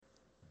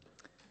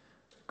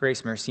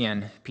Grace, mercy,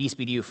 and peace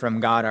be to you from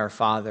God our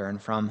Father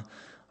and from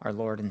our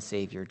Lord and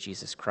Savior,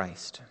 Jesus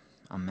Christ.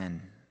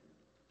 Amen.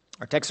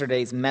 Our text for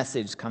today's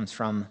message comes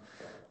from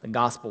the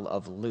Gospel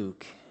of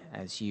Luke,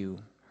 as you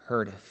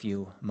heard a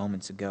few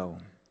moments ago.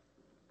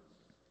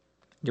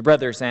 Dear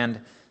brothers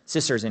and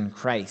sisters in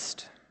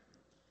Christ,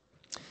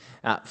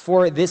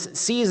 for this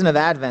season of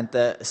Advent,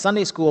 the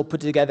Sunday school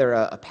put together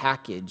a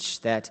package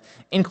that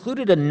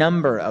included a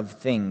number of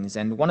things,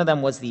 and one of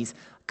them was these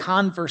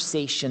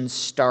conversation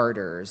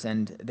starters,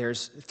 and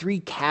there's 3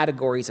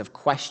 categories of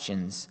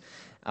questions.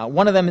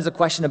 One of them is a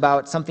question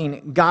about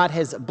something God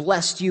has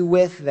blessed you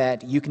with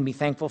that you can be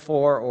thankful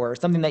for, or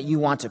something that you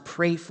want to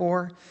pray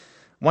for.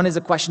 One is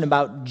a question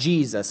about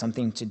Jesus,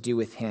 something to do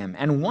with him.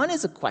 And one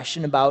is a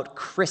question about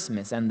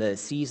Christmas and the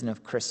season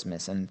of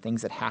Christmas and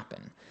things that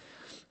happen.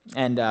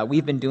 And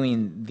we've been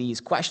doing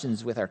these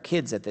questions with our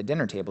kids at the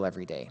dinner table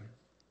every day.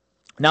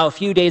 Now, a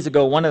few days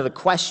ago, one of the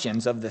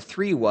questions of the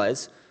 3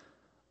 was,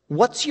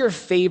 what's your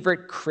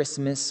favorite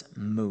Christmas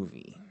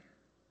movie?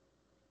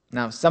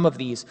 Now, some of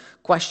these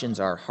questions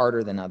are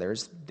harder than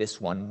others.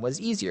 This one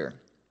was easier.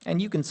 And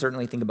you can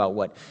certainly think about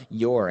what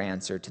your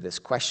answer to this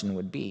question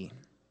would be.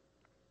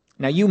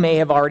 Now, you may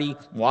have already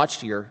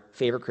watched your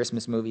favorite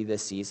Christmas movie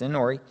this season,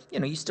 or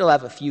you still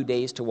have a few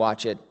days to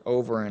watch it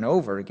over and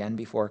over again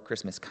before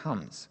Christmas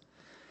comes.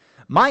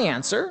 My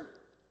answer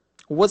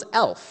was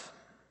Elf,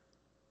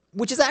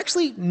 which is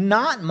actually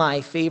not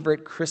my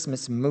favorite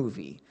Christmas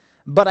movie.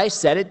 But I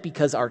said it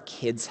because our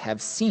kids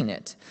have seen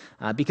it,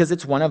 because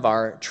it's one of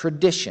our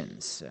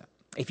traditions.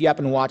 If you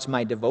happen to watch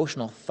my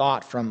devotional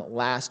thought from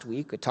last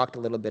week, we talked a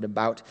little bit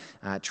about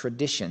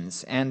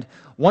traditions. And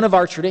one of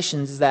our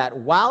traditions is that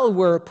while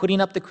we're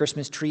putting up the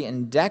Christmas tree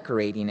and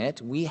decorating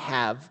it, we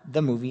have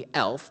the movie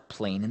Elf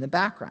playing in the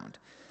background.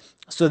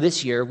 So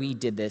this year we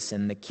did this,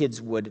 and the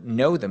kids would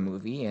know the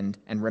movie and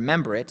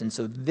remember it, and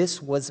so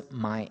this was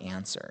my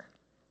answer.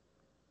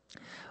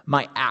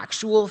 My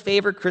actual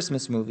favorite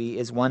Christmas movie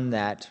is one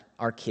that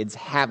our kids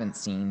haven't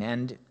seen,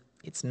 and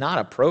it's not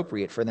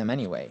appropriate for them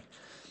anyway.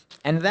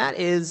 And that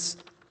is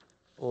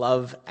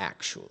Love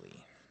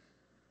Actually.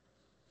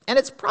 And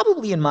it's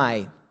probably in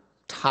my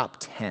top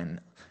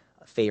 10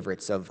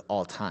 favorites of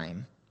all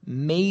time,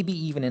 maybe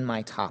even in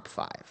my top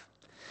 5.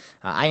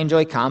 I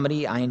enjoy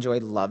comedy, I enjoy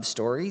love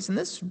stories, and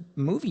this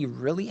movie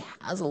really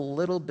has a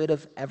little bit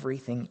of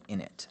everything in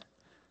it.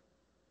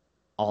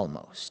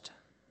 Almost.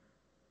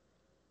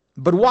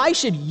 But why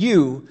should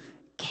you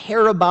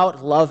care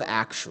about Love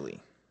Actually?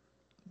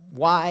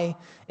 Why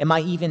am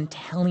I even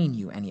telling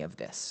you any of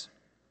this?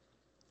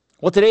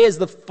 Well, today is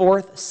the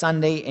 4th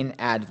Sunday in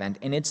Advent,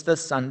 and it's the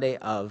Sunday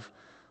of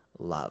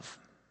love.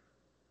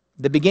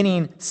 The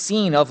beginning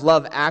scene of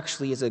Love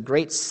Actually is a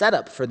great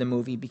setup for the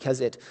movie because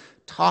it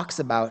talks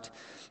about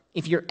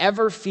if you're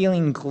ever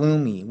feeling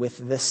gloomy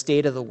with the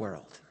state of the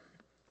world.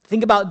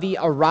 Think about the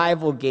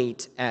arrival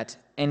gate at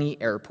any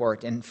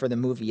airport, and for the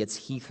movie it's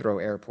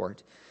Heathrow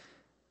Airport,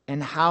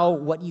 and how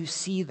what you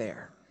see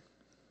there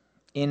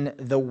in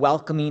the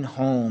welcoming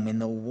home, in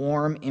the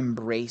warm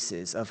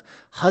embraces of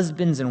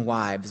husbands and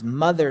wives,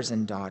 mothers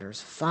and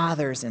daughters,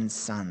 fathers and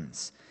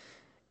sons,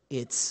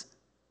 it's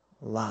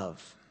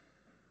love.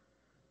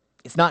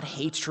 It's not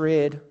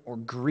hatred or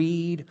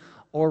greed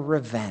or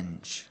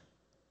revenge.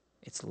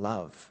 It's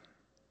love.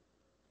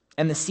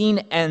 And the scene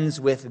ends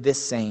with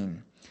this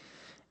saying,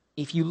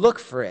 if you look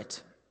for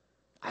it,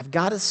 I've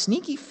got a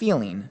sneaky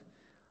feeling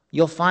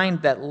you'll find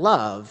that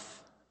love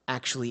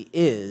actually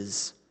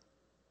is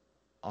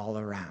all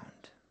around.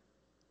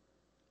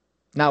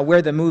 Now,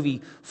 where the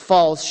movie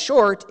falls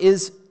short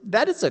is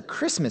that it's a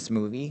Christmas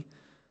movie,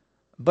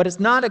 but it's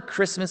not a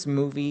Christmas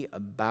movie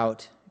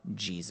about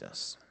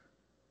Jesus.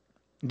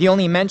 The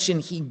only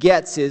mention he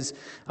gets is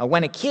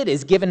when a kid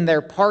is given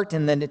their part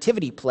in the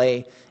nativity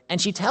play,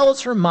 and she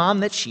tells her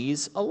mom that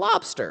she's a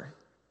lobster.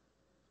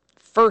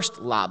 First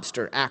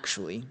lobster,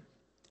 actually.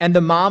 And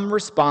the mom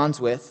responds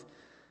with,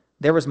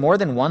 there was more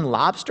than one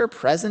lobster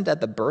present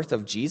at the birth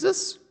of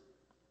Jesus?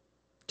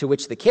 To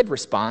which the kid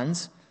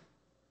responds,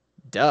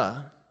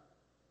 duh.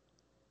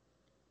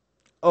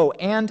 Oh,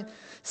 and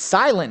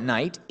Silent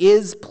Night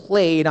is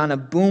played on a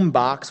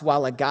boombox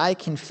while a guy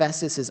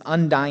confesses his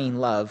undying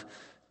love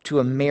to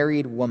a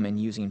married woman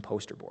using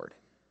poster board.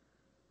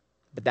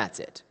 But that's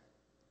it.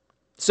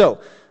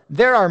 So,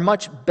 there are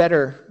much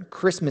better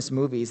Christmas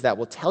movies that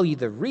will tell you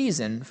the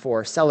reason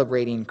for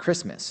celebrating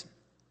Christmas.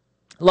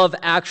 Love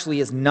Actually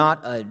is not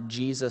a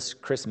Jesus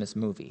Christmas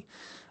movie,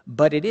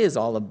 but it is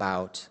all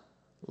about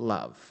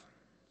love.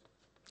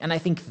 And I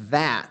think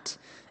that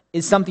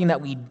is something that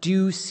we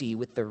do see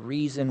with the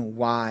reason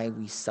why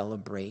we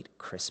celebrate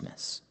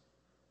Christmas.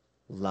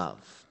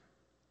 Love.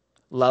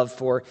 Love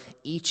for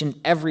each and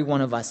every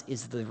one of us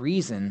is the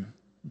reason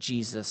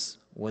Jesus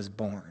was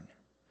born.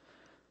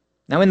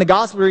 Now, in the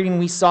gospel reading,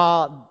 we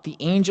saw the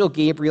angel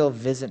Gabriel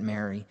visit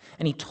Mary,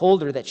 and he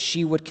told her that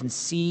she would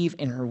conceive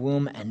in her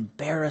womb and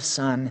bear a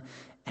son,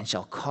 and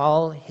shall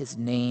call his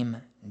name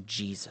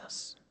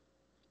Jesus.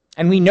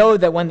 And we know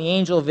that when the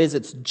angel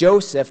visits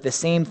Joseph, the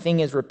same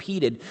thing is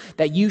repeated,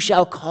 that you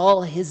shall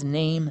call his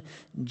name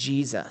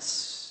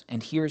Jesus.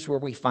 And here's where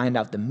we find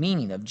out the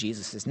meaning of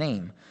Jesus'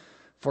 name.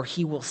 For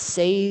he will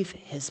save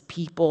his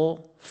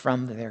people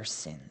from their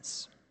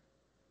sins.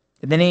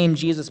 The name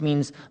Jesus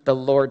means the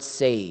Lord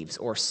saves,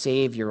 or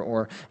Savior,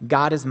 or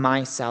God is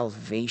my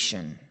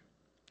salvation.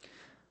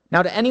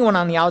 Now, to anyone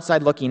on the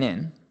outside looking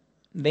in,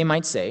 they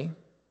might say,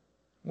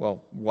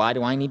 well, why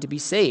do I need to be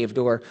saved?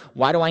 Or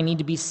why do I need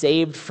to be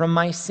saved from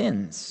my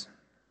sins?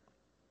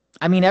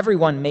 I mean,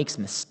 everyone makes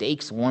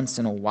mistakes once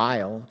in a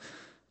while,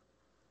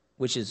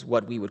 which is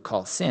what we would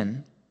call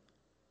sin.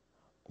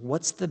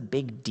 What's the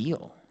big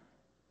deal?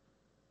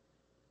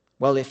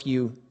 Well, if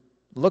you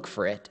look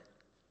for it,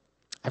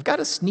 I've got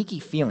a sneaky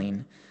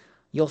feeling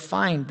you'll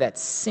find that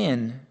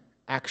sin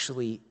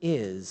actually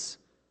is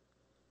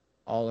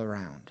all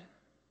around.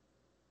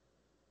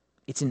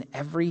 It's in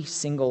every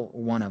single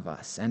one of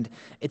us, and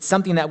it's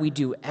something that we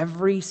do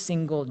every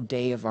single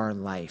day of our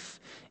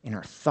life, in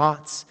our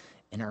thoughts,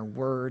 in our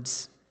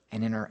words,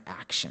 and in our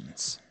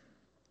actions.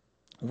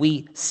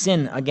 We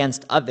sin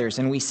against others,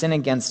 and we sin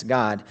against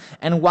God.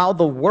 And while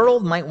the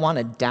world might want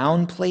to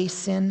downplay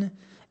sin,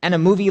 and a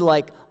movie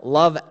like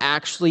Love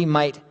Actually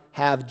might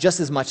have just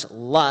as much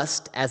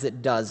lust as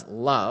it does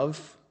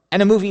love,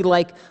 and a movie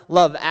like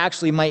Love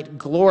Actually might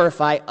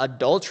glorify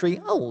adultery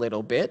a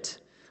little bit,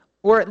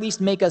 or at least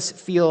make us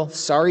feel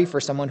sorry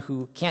for someone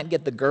who can't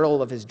get the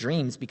girl of his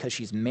dreams because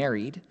she's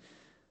married,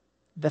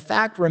 the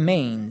fact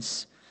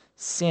remains,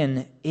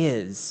 sin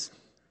is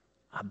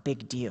a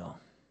big deal.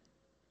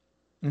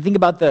 And think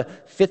about the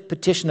fifth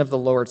petition of the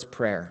Lord's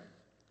Prayer.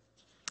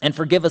 And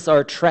forgive us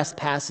our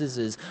trespasses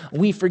as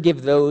we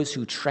forgive those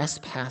who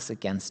trespass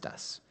against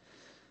us.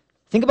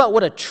 Think about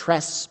what a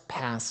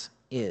trespass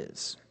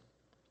is.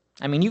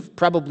 I mean, you've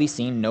probably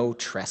seen no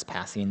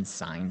trespassing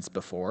signs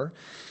before.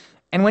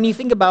 And when you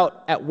think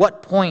about at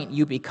what point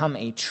you become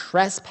a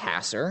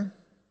trespasser,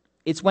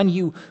 it's when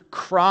you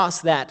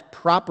cross that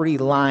property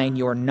line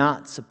you're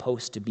not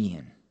supposed to be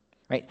in,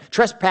 right?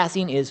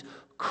 Trespassing is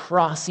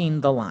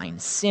crossing the line.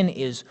 Sin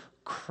is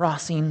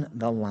crossing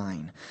the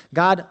line.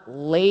 God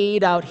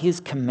laid out his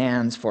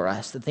commands for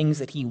us, the things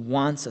that he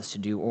wants us to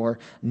do or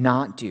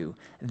not do.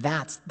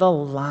 That's the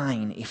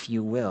line, if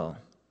you will.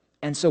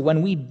 And so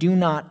when we do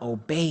not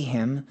obey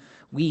him,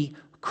 we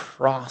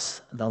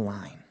cross the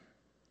line.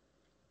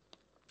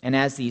 And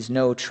as these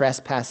no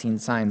trespassing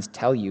signs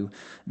tell you,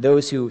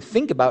 those who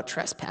think about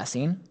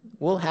trespassing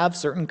will have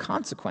certain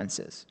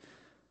consequences.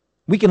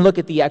 We can look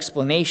at the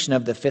explanation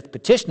of the fifth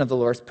petition of the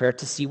Lord's Prayer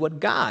to see what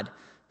God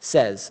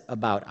says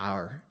about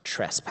our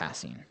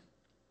trespassing.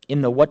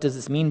 In the what does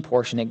this mean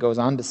portion, it goes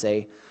on to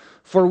say,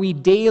 for we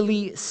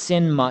daily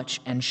sin much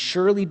and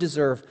surely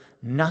deserve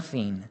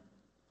nothing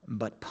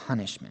but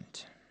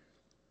punishment.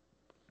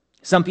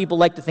 Some people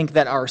like to think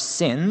that our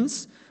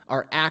sins,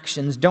 our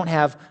actions, don't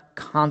have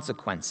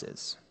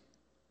consequences,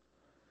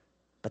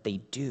 but they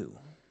do.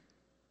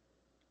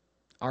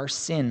 Our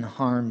sin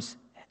harms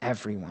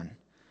everyone.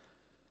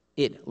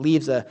 It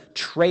leaves a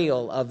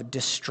trail of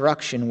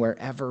destruction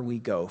wherever we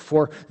go,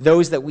 for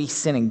those that we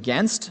sin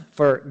against,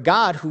 for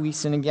God who we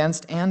sin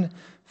against, and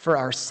for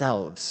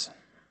ourselves.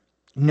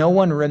 No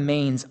one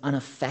remains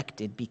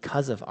unaffected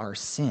because of our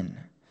sin.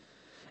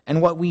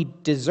 And what we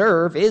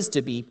deserve is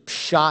to be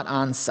shot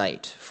on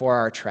sight for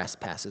our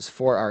trespasses,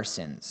 for our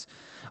sins.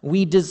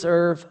 We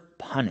deserve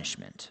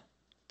punishment,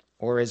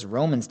 or as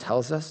Romans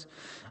tells us,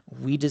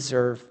 we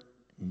deserve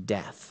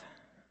death.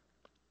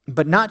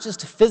 But not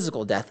just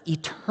physical death,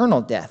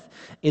 eternal death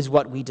is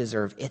what we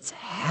deserve. It's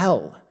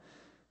hell.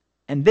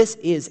 And this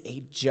is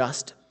a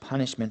just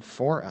punishment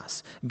for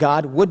us.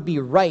 God would be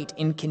right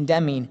in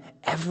condemning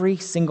every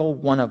single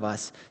one of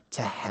us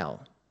to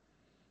hell.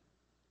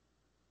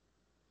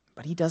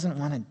 But he doesn't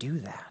want to do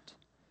that.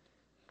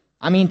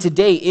 I mean,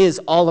 today is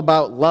all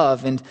about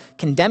love, and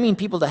condemning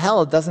people to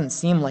hell doesn't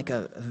seem like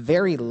a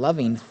very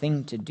loving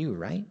thing to do,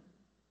 right?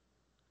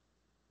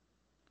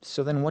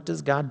 So then what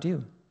does God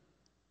do?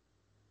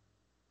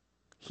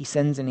 He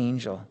sends an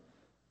angel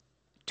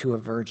to a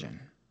virgin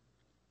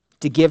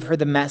to give her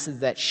the message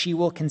that she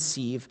will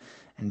conceive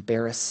and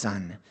bear a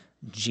son,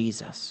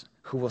 Jesus,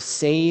 who will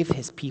save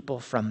his people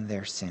from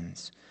their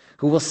sins,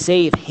 who will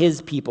save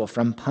his people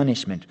from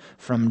punishment,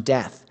 from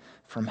death,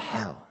 from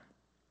hell.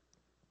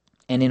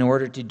 And in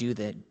order to do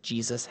that,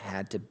 Jesus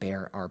had to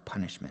bear our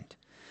punishment.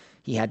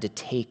 He had to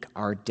take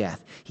our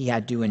death. He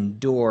had to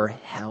endure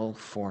hell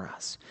for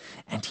us.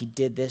 And he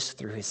did this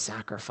through his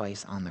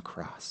sacrifice on the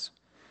cross.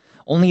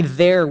 Only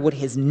there would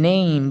his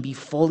name be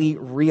fully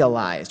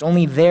realized.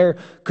 Only there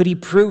could he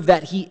prove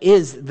that he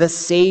is the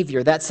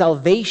Savior, that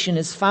salvation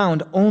is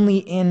found only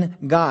in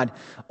God.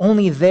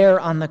 Only there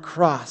on the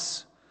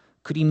cross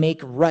could he make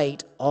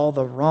right all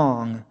the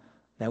wrong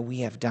that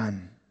we have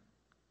done.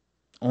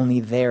 Only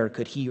there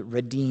could he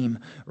redeem,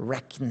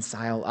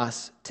 reconcile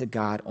us to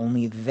God.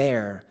 Only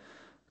there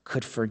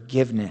could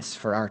forgiveness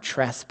for our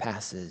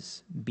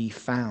trespasses be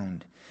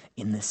found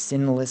in the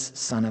sinless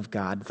Son of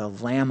God, the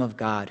Lamb of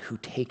God who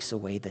takes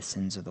away the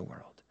sins of the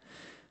world.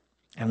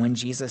 And when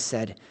Jesus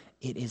said,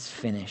 "It is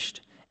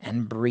finished,"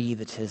 and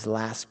breathed his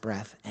last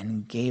breath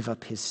and gave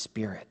up his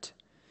spirit,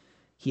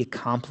 he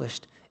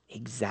accomplished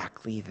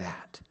exactly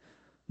that.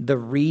 The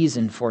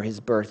reason for his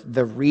birth,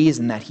 the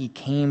reason that he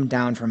came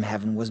down from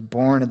heaven, was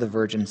born of the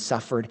Virgin,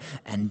 suffered,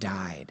 and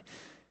died.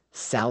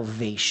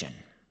 Salvation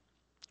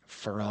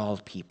for all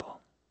people.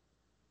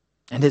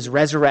 And his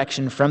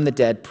resurrection from the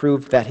dead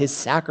proved that his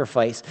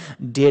sacrifice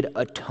did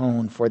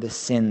atone for the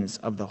sins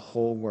of the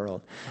whole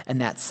world, and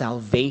that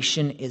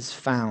salvation is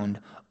found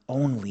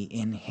only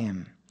in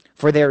him.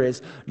 For there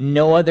is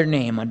no other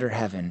name under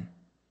heaven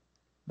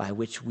by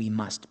which we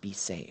must be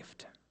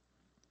saved.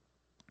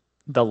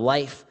 The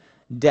life,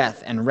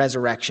 death, and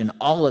resurrection,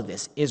 all of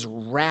this is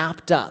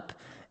wrapped up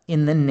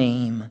in the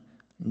name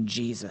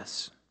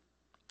Jesus.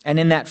 And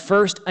in that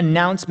first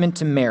announcement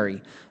to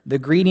Mary, the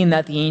greeting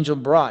that the angel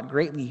brought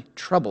greatly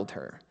troubled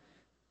her,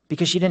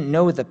 because she didn't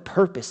know the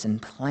purpose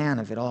and plan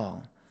of it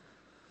all.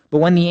 But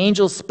when the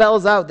angel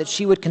spells out that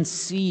she would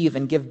conceive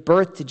and give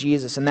birth to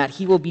Jesus, and that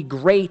he will be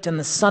great and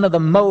the Son of the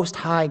Most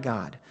High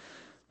God,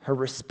 her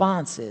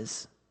response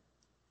is,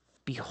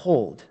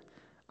 "Behold,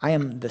 I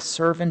am the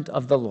servant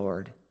of the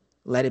Lord.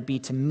 Let it be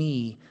to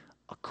me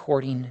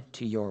according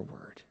to your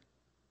word."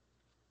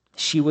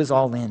 She was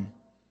all in,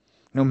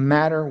 no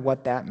matter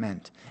what that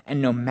meant,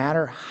 and no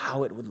matter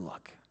how it would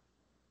look.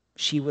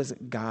 She was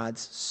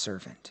God's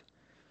servant.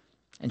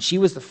 And she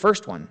was the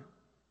first one,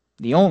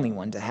 the only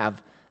one, to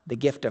have the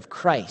gift of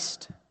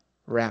Christ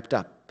wrapped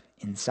up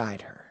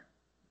inside her.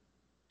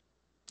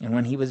 And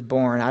when he was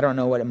born, I don't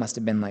know what it must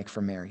have been like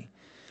for Mary.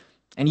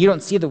 And you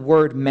don't see the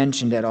word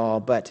mentioned at all,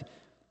 but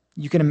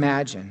you can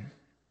imagine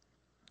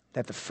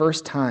that the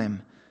first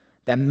time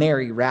that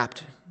Mary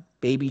wrapped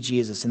baby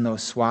Jesus in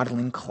those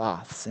swaddling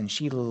cloths, and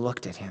she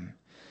looked at him,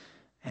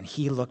 and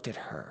he looked at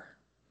her,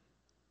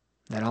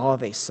 that all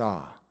they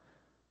saw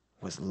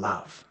was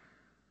love.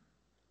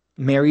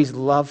 Mary's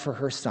love for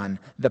her son,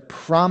 the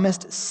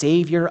promised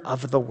Savior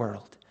of the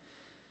world,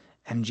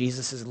 and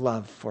Jesus'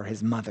 love for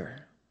his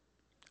mother,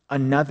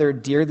 another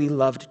dearly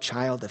loved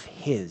child of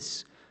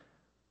his,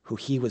 who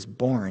he was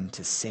born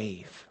to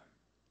save.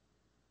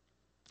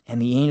 And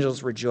the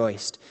angels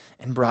rejoiced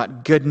and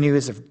brought good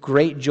news of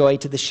great joy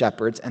to the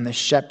shepherds, and the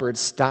shepherds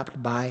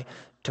stopped by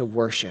to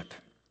worship.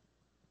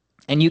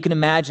 And you can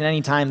imagine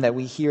any time that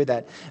we hear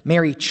that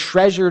Mary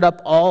treasured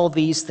up all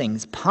these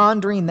things,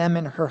 pondering them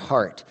in her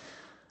heart,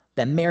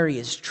 that Mary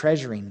is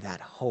treasuring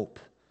that hope,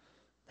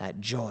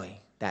 that joy,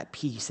 that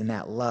peace, and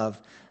that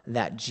love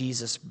that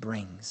Jesus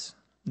brings.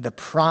 The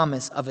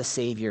promise of a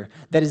Savior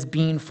that is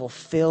being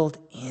fulfilled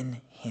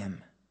in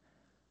him.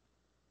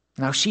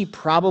 Now, she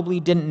probably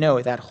didn't know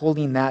that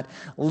holding that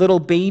little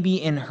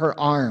baby in her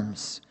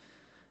arms,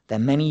 that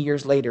many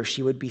years later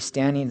she would be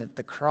standing at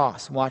the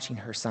cross watching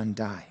her son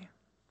die.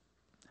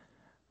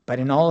 But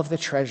in all of the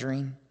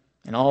treasuring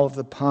and all of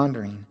the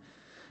pondering,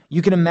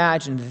 you can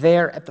imagine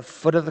there at the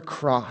foot of the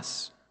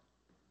cross,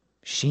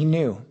 she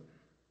knew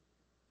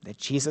that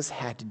Jesus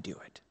had to do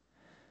it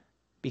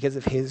because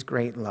of his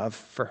great love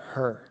for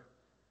her,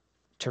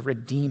 to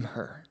redeem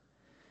her,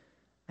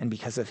 and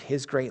because of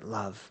his great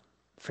love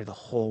for the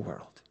whole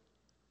world,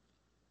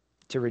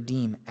 to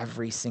redeem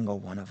every single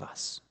one of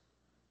us,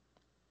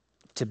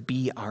 to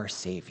be our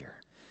Savior.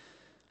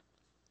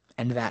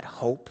 And that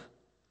hope,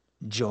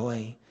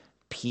 joy,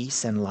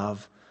 peace, and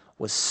love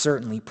was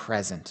certainly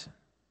present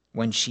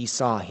when she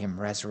saw him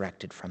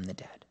resurrected from the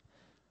dead.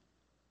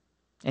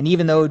 And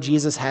even though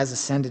Jesus has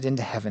ascended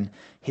into heaven,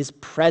 his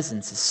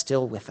presence is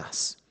still with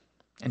us,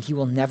 and he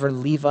will never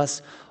leave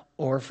us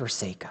or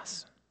forsake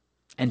us.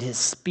 And his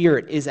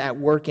Spirit is at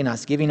work in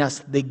us, giving us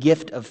the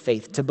gift of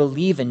faith to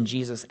believe in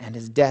Jesus and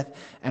his death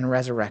and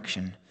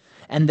resurrection.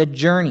 And the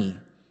journey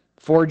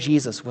for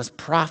Jesus was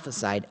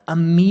prophesied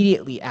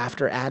immediately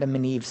after Adam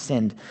and Eve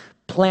sinned,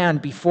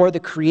 planned before the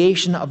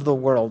creation of the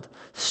world,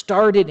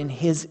 started in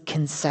his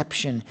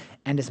conception,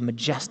 and is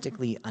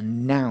majestically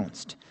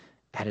announced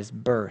at his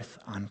birth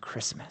on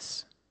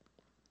Christmas.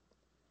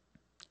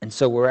 And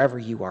so wherever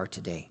you are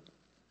today,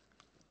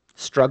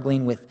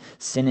 struggling with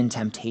sin and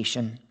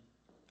temptation,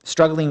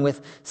 struggling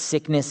with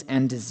sickness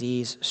and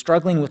disease,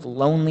 struggling with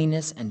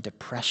loneliness and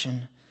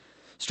depression,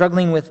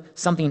 struggling with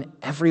something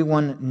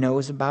everyone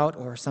knows about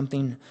or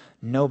something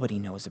nobody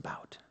knows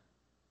about,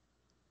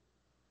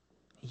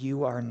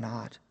 you are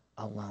not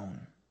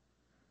alone.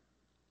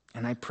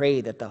 And I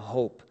pray that the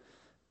hope,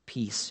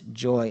 peace,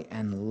 joy,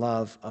 and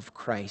love of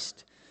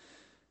Christ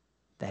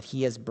that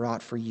he has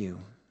brought for you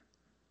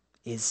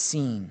is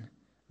seen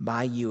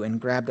by you and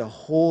grabbed a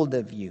hold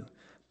of you,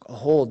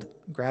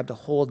 grabbed a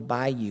hold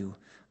by you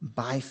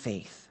by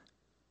faith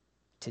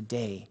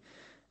today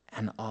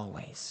and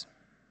always.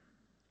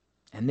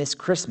 And this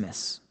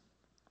Christmas,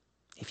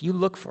 if you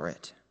look for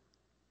it,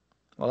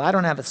 well, I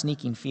don't have a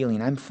sneaking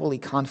feeling, I'm fully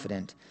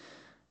confident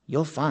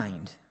you'll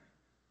find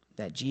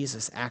that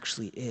Jesus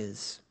actually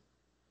is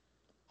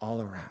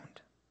all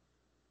around,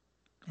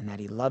 and that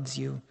he loves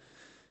you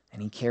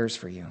and he cares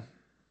for you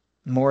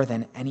more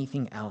than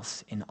anything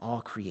else in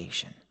all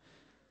creation.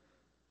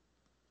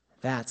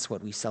 That's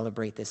what we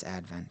celebrate this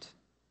Advent.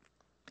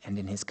 and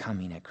in his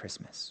coming at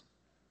Christmas.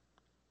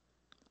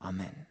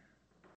 Amen.